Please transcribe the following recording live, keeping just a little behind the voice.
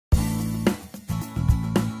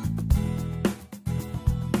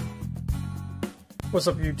What's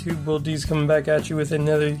up YouTube, Deez coming back at you with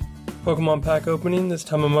another Pokemon pack opening. This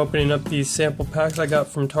time I'm opening up these sample packs I got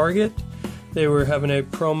from Target. They were having a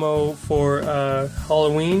promo for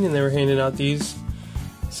Halloween and they were handing out these.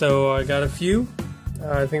 So I got a few.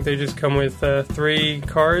 I think they just come with 3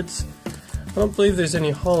 cards. I don't believe there's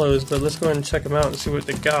any holos, but let's go ahead and check them out and see what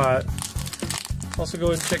they got. Also go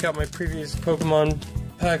ahead and check out my previous Pokemon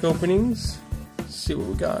pack openings. Let's see what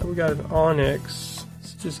we got. We got an Onyx.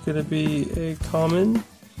 It's just going to be a common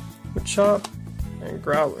with Chop and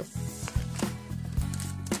Growlithe.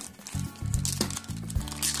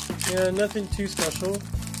 Yeah, nothing too special.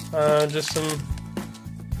 Just some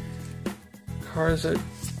cards that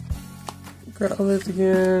Growlithe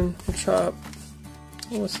again, Chop.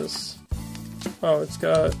 What's this? Oh, it's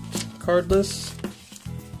got cardless.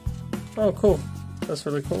 Oh, cool. That's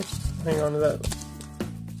really cool. Hang on to that.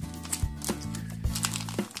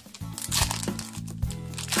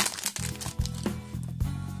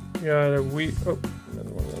 Got a oh,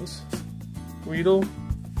 another one of those. Weedle,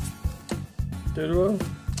 Doduo,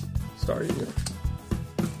 Staryu.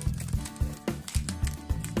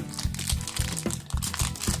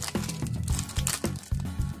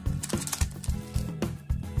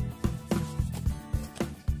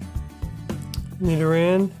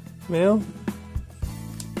 Nidoran, male.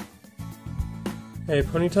 Hey,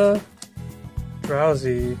 Ponyta,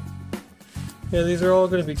 Drowsy. Yeah, these are all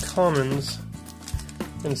going to be commons.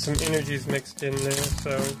 And some energies mixed in there,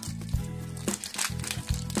 so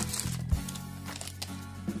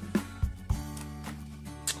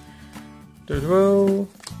Doduo.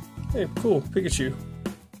 Hey, cool, Pikachu.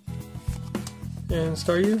 And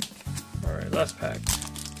Staryu. Alright, last pack.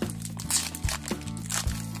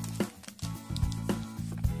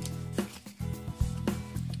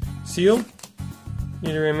 Seal,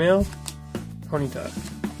 Nidoran male, Ponyta.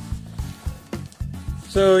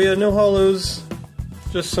 So yeah, no holos.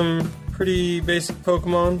 Just some pretty basic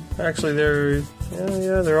Pokemon. Actually,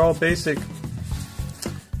 they're all basic.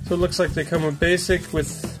 So it looks like they come with basic with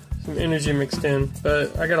some energy mixed in.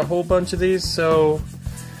 But I got a whole bunch of these, so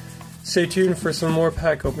stay tuned for some more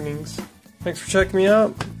pack openings. Thanks for checking me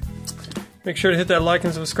out. Make sure to hit that like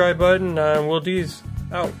and subscribe button. Deez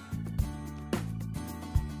out.